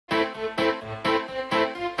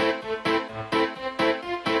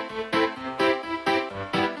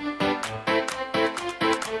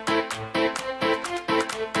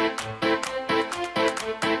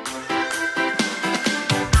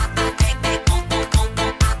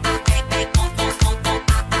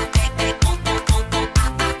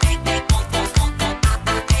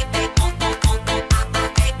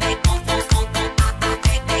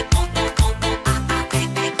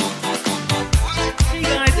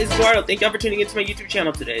it's Eduardo. Thank y'all for tuning into my YouTube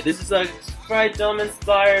channel today. This is a Fright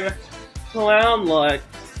inspired clown look.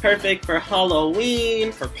 Perfect for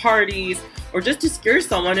Halloween, for parties, or just to scare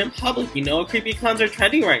someone in public, you know? Creepy clowns are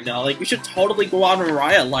trending right now. Like, we should totally go out and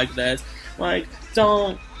riot like this. Like,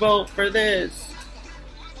 don't vote for this.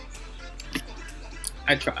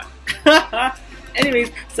 I try. Anyways,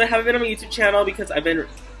 so I haven't been on my YouTube channel because I've been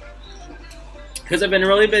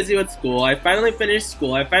really busy with school. I finally finished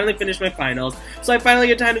school. I finally finished my finals. So I finally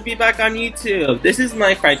get time to be back on YouTube. This is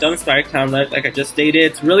my Fright inspired clown look, like I just stated.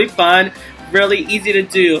 It's really fun, really easy to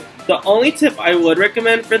do. The only tip I would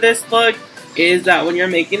recommend for this look is that when you're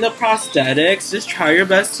making the prosthetics, just try your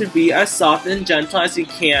best to be as soft and gentle as you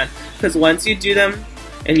can. Because once you do them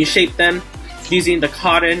and you shape them using the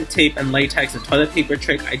cotton, tape, and latex and toilet paper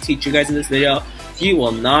trick I teach you guys in this video, you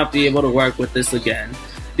will not be able to work with this again.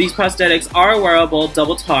 These prosthetics are wearable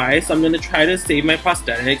double tie, so I'm going to try to save my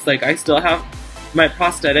prosthetics. Like, I still have my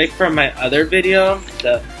prosthetic from my other video,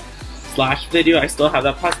 the slash video. I still have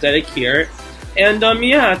that prosthetic here. And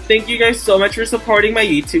yeah, thank you guys so much for supporting my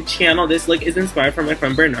YouTube channel. This look is inspired from my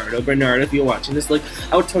friend Bernardo. Bernardo, if you're watching this look,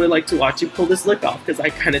 I would totally like to watch you pull this look off, because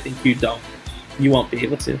I kind of think you won't be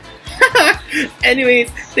able to. Anyways,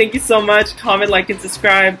 thank you so much. Comment, like, and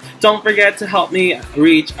subscribe. Don't forget to help me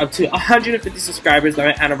reach up to 150 subscribers by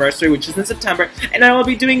my anniversary, which is in September, and I will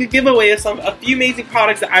be doing a giveaway of a few amazing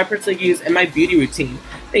products that I personally use in my beauty routine.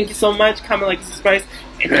 Thank you so much. Comment, like, and subscribe,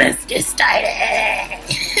 and let's get started.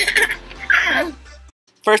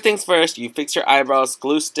 First things first, you fix your eyebrows,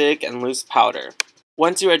 glue stick, and loose powder.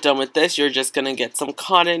 Once you are done with this, you're just going to get some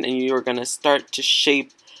cotton and you're going to start to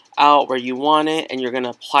shape out where you want it, and you're going to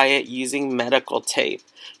apply it using medical tape.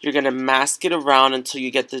 You're going to mask it around until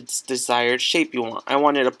you get the desired shape you want. I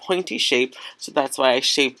wanted a pointy shape, so that's why I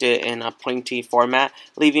shaped it in a pointy format,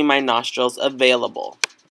 leaving my nostrils available.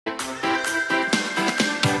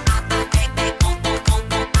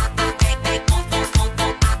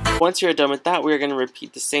 Once you're done with that, we're going to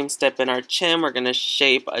repeat the same step in our chin. We're going to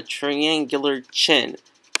shape a triangular chin.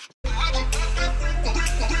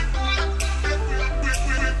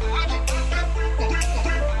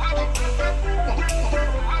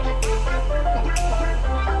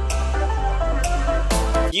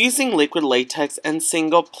 Using liquid latex and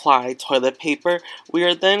single-ply toilet paper, we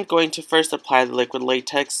are then going to first apply the liquid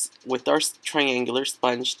latex with our triangular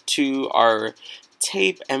sponge to our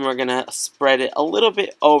tape, and we're going to spread it a little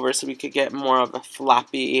bit over so we could get more of a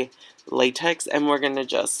flappy latex, and we're going to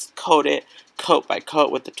just coat it coat by coat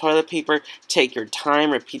with the toilet paper. Take your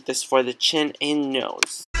time, repeat this for the chin and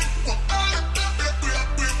nose.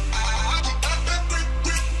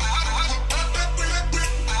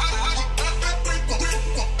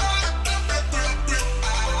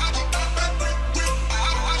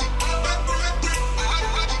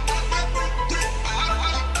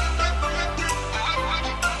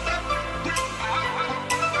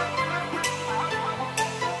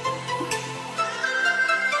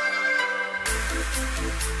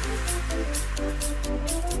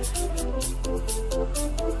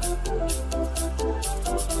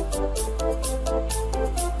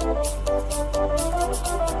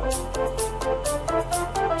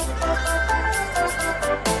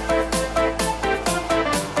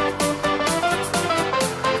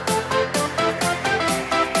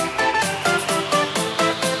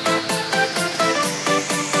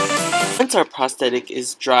 Once our prosthetic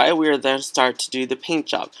is dry, we are then start to do the paint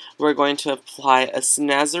job. We're going to apply a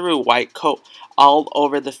Snazaroo white coat all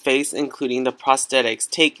over the face, including the prosthetics.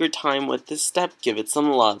 Take your time with this step, give it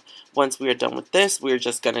some love. Once we are done with this, we're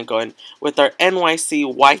just going to go in with our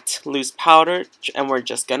NYC white loose powder, and we're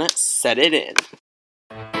just going to set it in.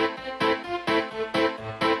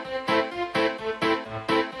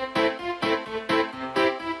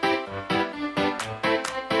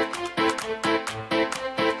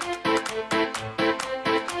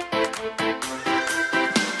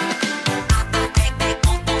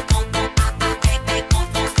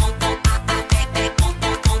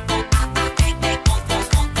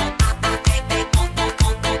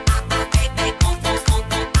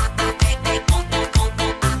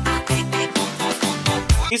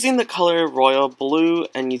 Using the color Royal Blue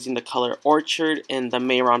and using the color Orchard in the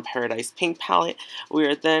Mehron Paradise Pink palette, we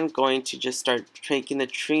are then going to just start making the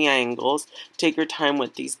triangles. Take your time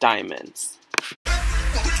with these diamonds.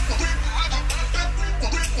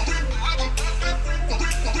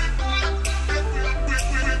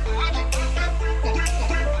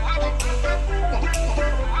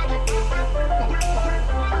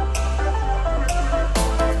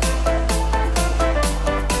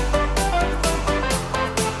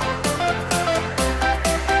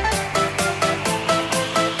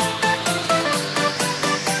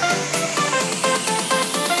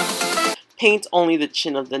 paint only the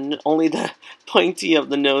chin of only the pointy of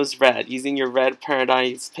the nose red. Using your red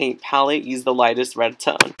Paradise Paint palette, use the lightest red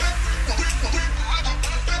tone.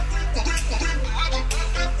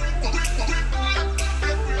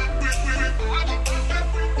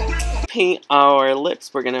 Paint our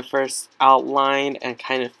lips, we're going to first outline and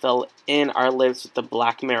kind of fill in our lips with the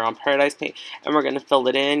black Mehron Paradise Paint, and we're going to fill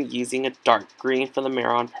it in using a dark green for the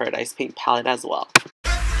Mehron Paradise Paint palette as well.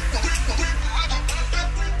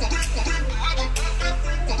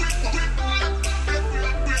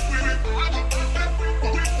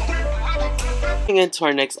 Into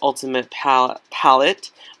our next ultimate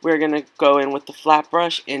palette, we're going to go in with the flat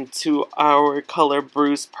brush into our color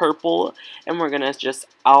Bruise Purple, and we're going to just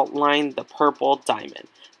outline the purple diamond.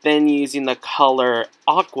 Then using the color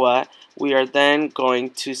Aqua, we are then going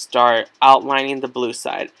to start outlining the blue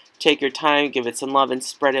side. Take your time, give it some love, and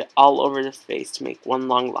spread it all over the face to make one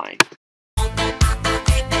long line.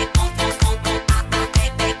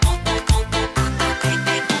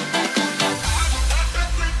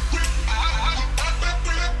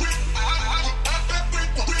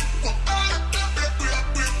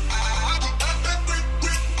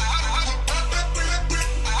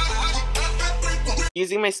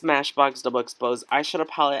 Using my Smashbox Double Exposed Eyeshadow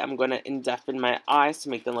Palette, I'm going to indefinite my eyes to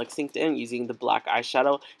make them look synced in using the black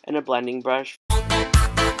eyeshadow and a blending brush.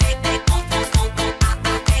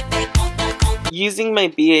 Using my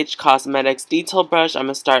BH Cosmetics Detail Brush, I'm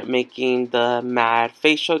going to start making the matte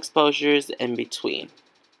facial exposures in between.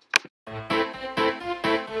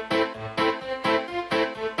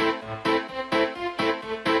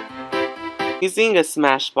 Using a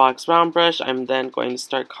Smashbox round brush, I'm then going to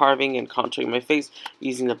start carving and contouring my face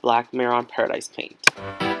using the black Mehron Paradise Paint.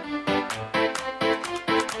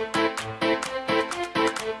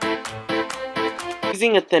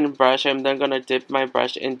 Using a thin brush, I'm then going to dip my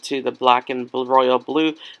brush into the black and royal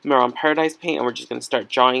blue Mehron Paradise Paint, and we're just going to start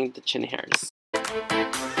drawing the chin hairs.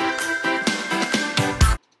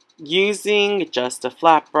 Using just a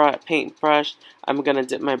flat paintbrush, I'm going to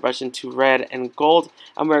dip my brush into red and gold,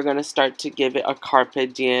 and we're going to start to give it a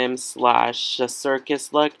carpe diem / a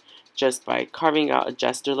circus look just by carving out a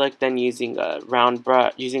jester look. Then using a round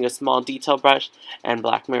brush, using a small detail brush and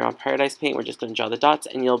black Mehron Paradise Paint, we're just going to draw the dots,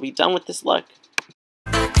 and you'll be done with this look.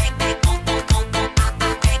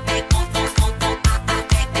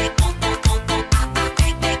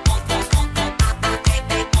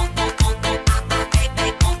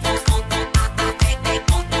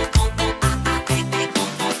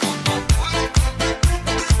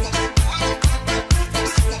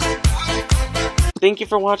 Thank you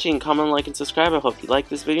for watching. Comment, like, and subscribe. I hope you like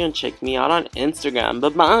this video, and check me out on Instagram.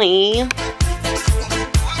 Bye-bye!